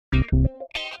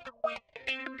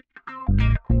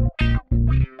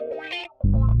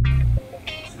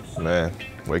Man,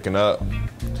 waking up.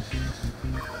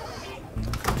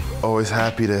 Always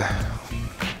happy to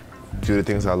do the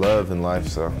things I love in life,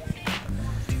 so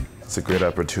it's a great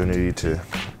opportunity to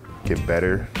get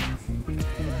better.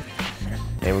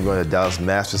 And we're going to Dallas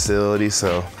Mass facility,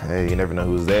 so hey, you never know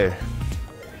who's there.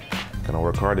 Gonna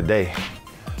work hard today.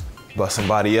 Bust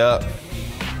somebody up.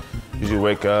 Usually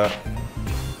wake up,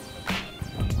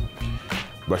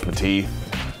 brush my teeth,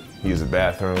 use the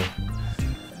bathroom,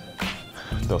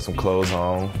 throw some clothes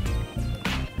on,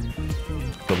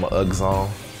 put my Uggs on.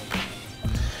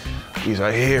 He's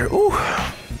right here, ooh.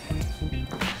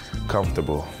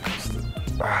 Comfortable.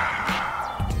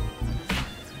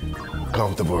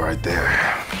 Comfortable right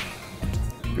there.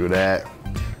 Do that,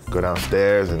 go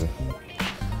downstairs and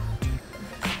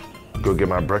go get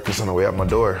my breakfast on the way out my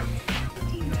door.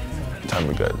 Time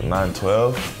we got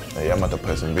 9:12. Hey, I'm about to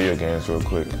play some video games real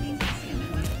quick.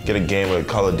 Get a game with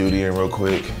Call of Duty in real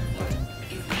quick.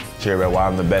 Share about why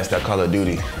I'm the best at Call of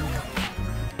Duty.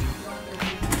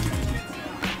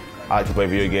 I like to play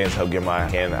video games, help get my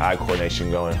hand-eye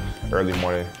coordination going. Early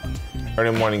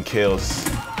morning kills.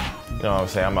 You know what I'm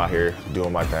saying? I'm out here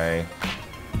doing my thing.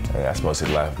 Hey, that's mostly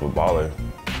the life of a baller.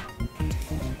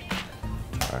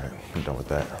 All right, I'm done with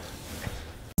that.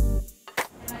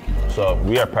 So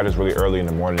we have practice really early in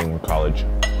the morning in college.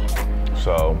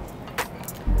 So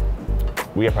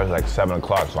we have practice like 7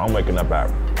 o'clock. So I'm waking up at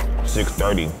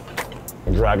 6:30,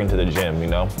 dragging to the gym, you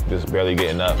know, just barely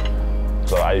getting up.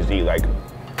 So I just eat like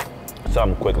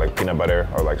something quick like peanut butter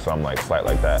or like something like slight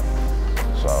like that.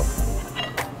 So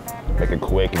make it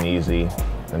quick and easy.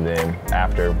 And then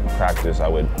after practice, I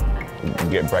would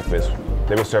get breakfast.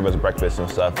 They would serve us breakfast and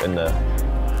stuff at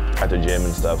the gym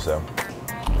and stuff, so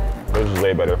this is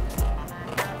way better.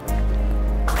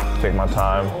 Take my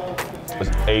time. It's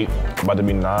 8, about to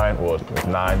be 9. Well, it's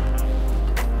 9.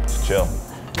 It's chill.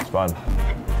 It's fun.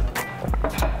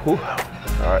 Whew.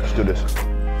 All right, let's do this.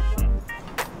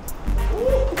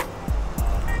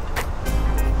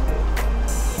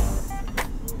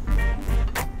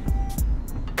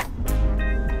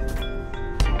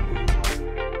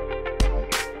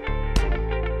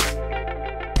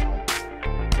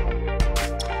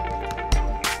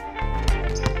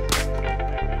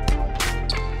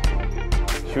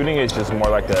 Shooting is just more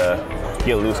like a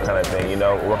get loose kind of thing, you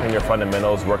know, work on your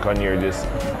fundamentals, work on your just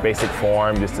basic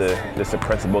form, just the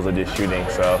principles of just shooting.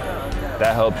 So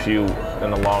that helps you in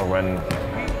the long run,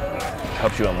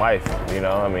 helps you in life, you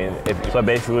know? I mean, so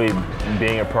basically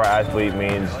being a pro athlete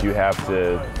means you have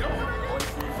to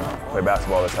play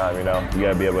basketball all the time, you know? You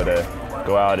gotta be able to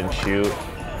go out and shoot.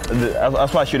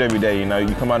 That's why I shoot every day, you know?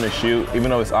 You come out and shoot, even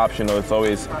though it's optional, it's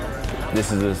always,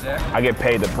 I get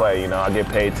paid to play, you know? I get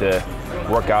paid to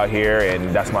work out here,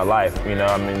 and that's my life, you know?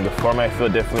 I mean, the floor might feel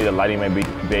differently, the lighting might be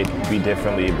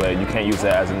differently, but you can't use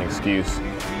that as an excuse.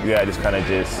 You gotta just kind of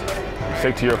just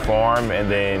stick to your form, and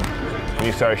then when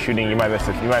you start shooting, you might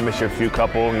miss your few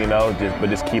couple, you know, but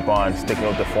just keep on sticking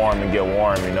with the form and get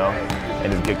warm, you know,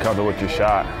 and just get comfortable with your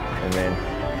shot, and then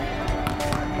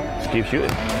just keep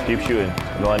shooting, keep shooting.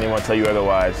 Don't let anyone tell you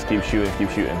otherwise. Keep shooting, keep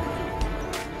shooting.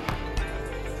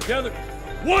 Together,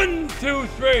 1, 2,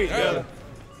 3. Together.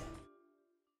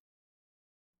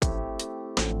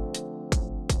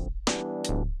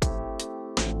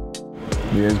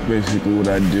 Yeah, it's basically what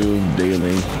I do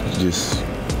daily. Just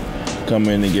come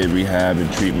in and get rehab and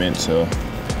treatment. So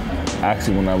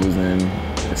actually when I was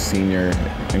a senior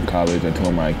in college, I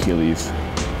tore my Achilles.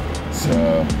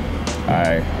 So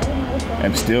I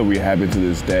am still rehabbing to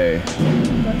this day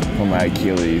for my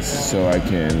Achilles, so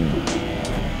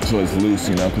it's loose,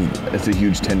 you know, because it's a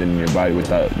huge tendon in your body.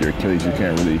 Without your Achilles, you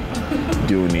can't really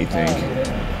do anything.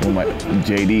 Well, my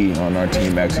JD on our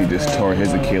team actually just tore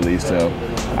his Achilles, so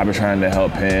I've been trying to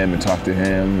help him and talk to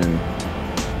him and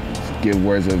give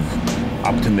words of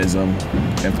optimism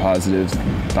and positive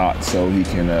thoughts so he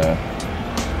can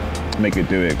make it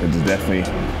through it. Because it's definitely,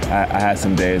 I had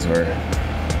some days where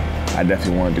I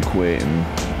definitely wanted to quit and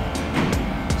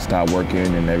stop working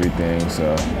and everything.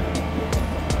 So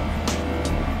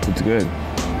it's good.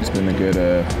 It's been a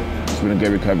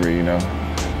good recovery, you know.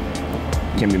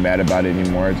 Can't be mad about it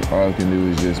anymore. All I can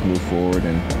do is just move forward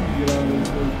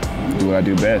and do what I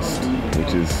do best,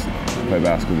 which is play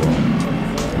basketball.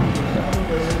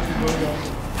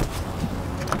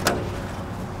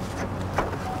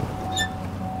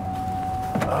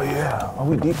 Oh yeah,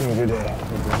 we deep in here today.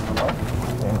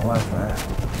 Ain't life, man.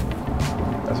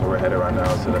 That's where we're headed right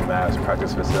now, to the Mavs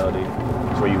practice facility.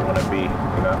 It's where you want to be,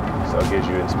 you know? So it gives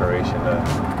you inspiration to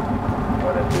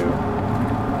want to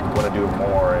do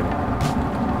more and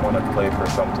more want to play for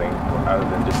something other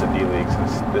than just the D-League,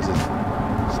 since this is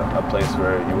a place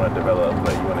where you want to develop,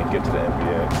 but you want to get to the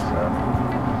NBA. So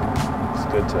it's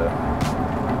good to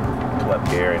come up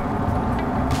here and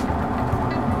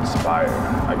inspire,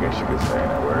 I guess you could say in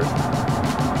that word.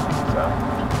 So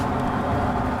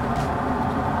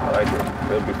I like it.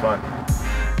 It'll be fun.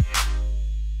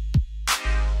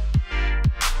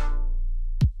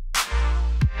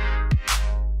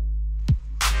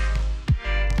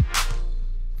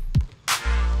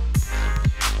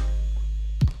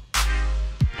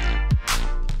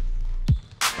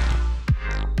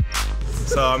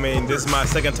 So, I mean, this is my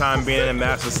second time being in a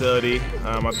Mavs facility.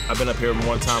 I've been up here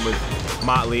one time with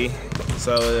Motley.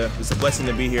 So it's a blessing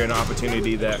to be here and an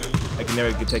opportunity that I can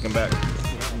never get taken back.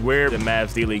 We're the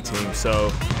Mavs D-League team,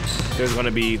 so there's going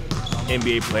to be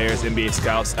NBA players, NBA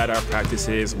scouts at our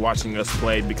practices watching us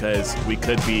play because we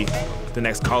could be the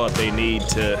next call-up they need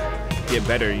to get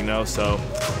better, you know? So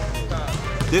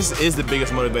this is the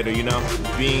biggest motivator, you know?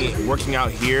 Working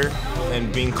out here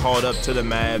and being called up to the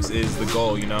Mavs is the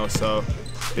goal, you know? So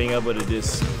being able to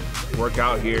just work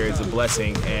out here is a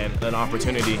blessing and an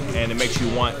opportunity, and it makes you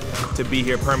want to be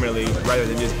here permanently rather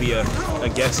than just be a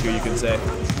guest here, you can say.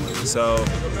 So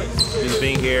just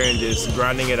being here and just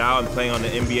grinding it out and playing on the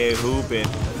NBA hoop and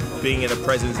being in the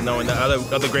presence, knowing the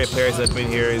other great players that have been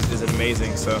here is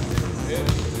amazing. So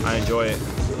I enjoy it.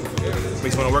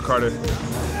 Makes me want to work harder.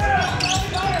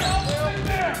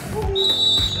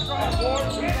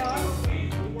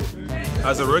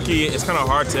 As a rookie, it's kind of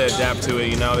hard to adapt to it,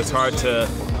 you know? It's hard to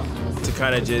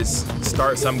kind of just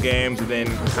start some games and then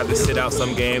have to sit out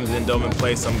some games and then don't even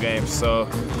play some games. So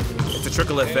it's a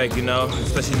trickle effect, you know,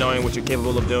 especially knowing what you're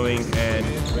capable of doing and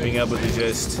being able to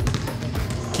just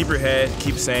keep your head,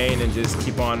 keep sane, and just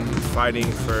keep on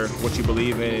fighting for what you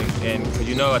believe in. And because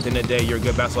you know at the end of the day, you're a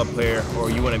good basketball player or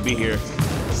you want to be here.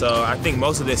 So I think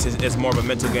most of this is more of a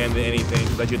mental game than anything,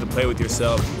 that you have to play with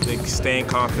yourself, like staying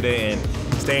confident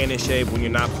and staying in shape when you're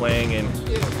not playing and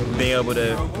being able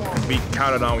to be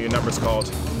counted on when your number's called.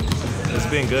 It's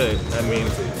been good. I mean,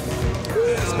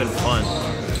 it's been fun,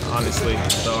 honestly.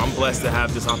 So I'm blessed to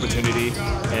have this opportunity,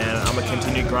 and I'm gonna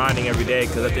continue grinding every day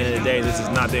because at the end of the day, this is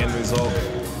not the end result.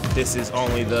 This is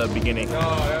only the beginning.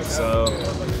 So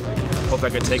hope I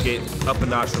can take it up a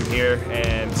notch from here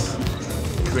and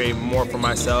create more for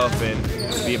myself and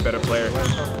be a better player.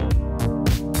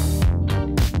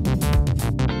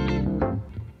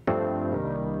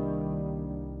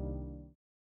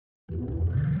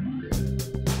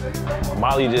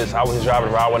 Molly I was just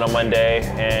driving around with him one day,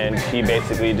 and he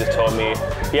basically just told me,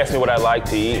 he asked me what I like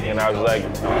to eat, and I was like,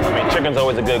 I mean, chicken's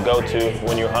always a good go-to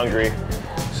when you're hungry.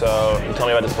 So he told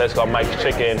me about this place called Mike's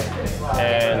Chicken,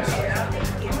 and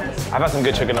I've had some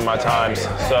good chicken in my times.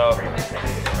 So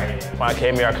when I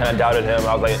came here, I kind of doubted him.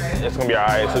 I was like, it's gonna be all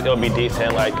right, so it'll be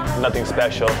decent, like nothing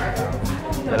special.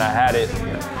 Then I had it.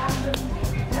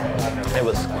 It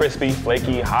was crispy,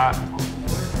 flaky, hot.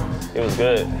 It was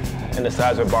good. And the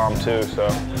sides were bomb too, so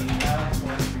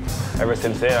ever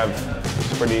since then,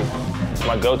 it's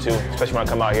my go-to, especially when I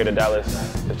come out here to Dallas.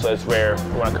 It's rare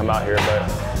when I come out here, but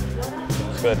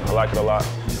it's good. I like it a lot.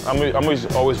 I'm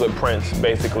always with Prince,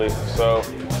 basically, so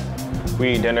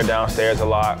we eat dinner downstairs a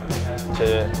lot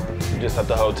just at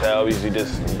the hotel. We usually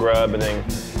just grub and then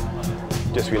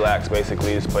just relax,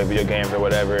 basically, just play video games or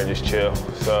whatever and just chill.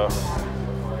 So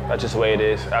that's just the way it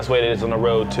is. That's the way it is on the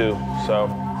road too, so.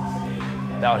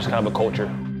 That was just kind of a culture.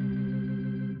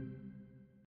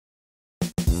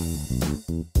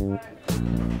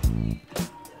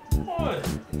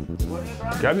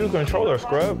 Grab your controller,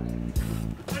 scrub.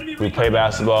 We play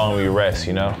basketball and we rest,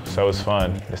 you know, so it's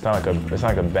fun. It's not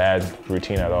like a bad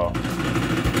routine at all.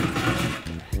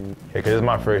 Yeah, because it's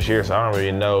my first year, so I don't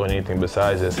really know anything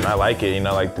besides this, and I like it, you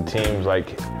know, like the teams,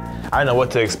 like, I didn't know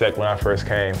what to expect when I first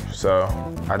came, so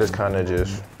I just kind of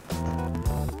just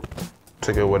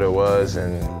took it what it was,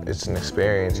 and it's an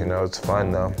experience, you know, it's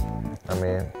fun though. I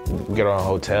mean, we get on a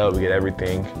hotel, we get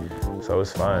everything, so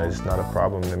it's fun. It's not a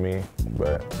problem to me,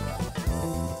 but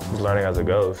just learning as it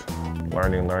goes.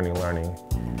 Learning.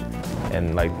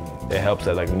 And like, it helps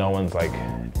that like no one's like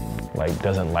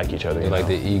doesn't like each other. Like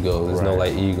the ego, there's no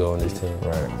like ego on this team.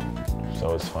 Right,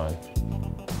 so it's fun.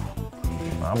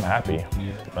 I'm happy.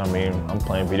 I mean, I'm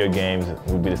playing video games, it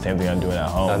would be the same thing I'm doing at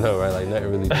home. I know, right, like nothing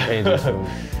really changes from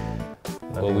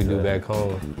what we do back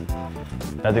home.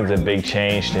 Nothing's a big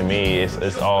change to me.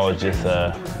 It's all just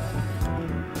I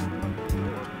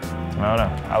don't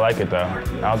know. I like it though. I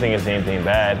don't think it's anything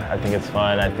bad. I think it's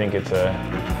fun. I think it's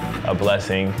a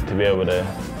blessing to be able to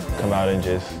come out and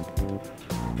just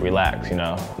relax, you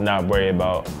know, not worry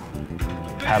about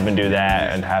have them do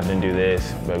that and have them do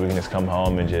this, but we can just come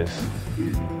home and just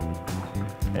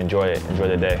enjoy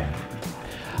the day.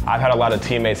 I've had a lot of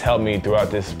teammates help me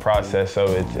throughout this process, so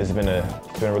it's been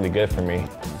really good for me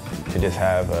to just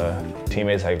have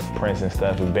teammates like Prince and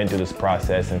stuff who've been through this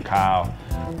process, and Kyle.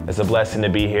 It's a blessing to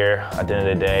be here at the end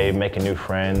of the day, making new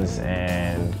friends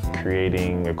and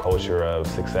creating a culture of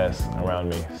success around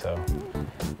me. So,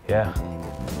 yeah,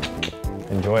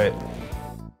 enjoy it.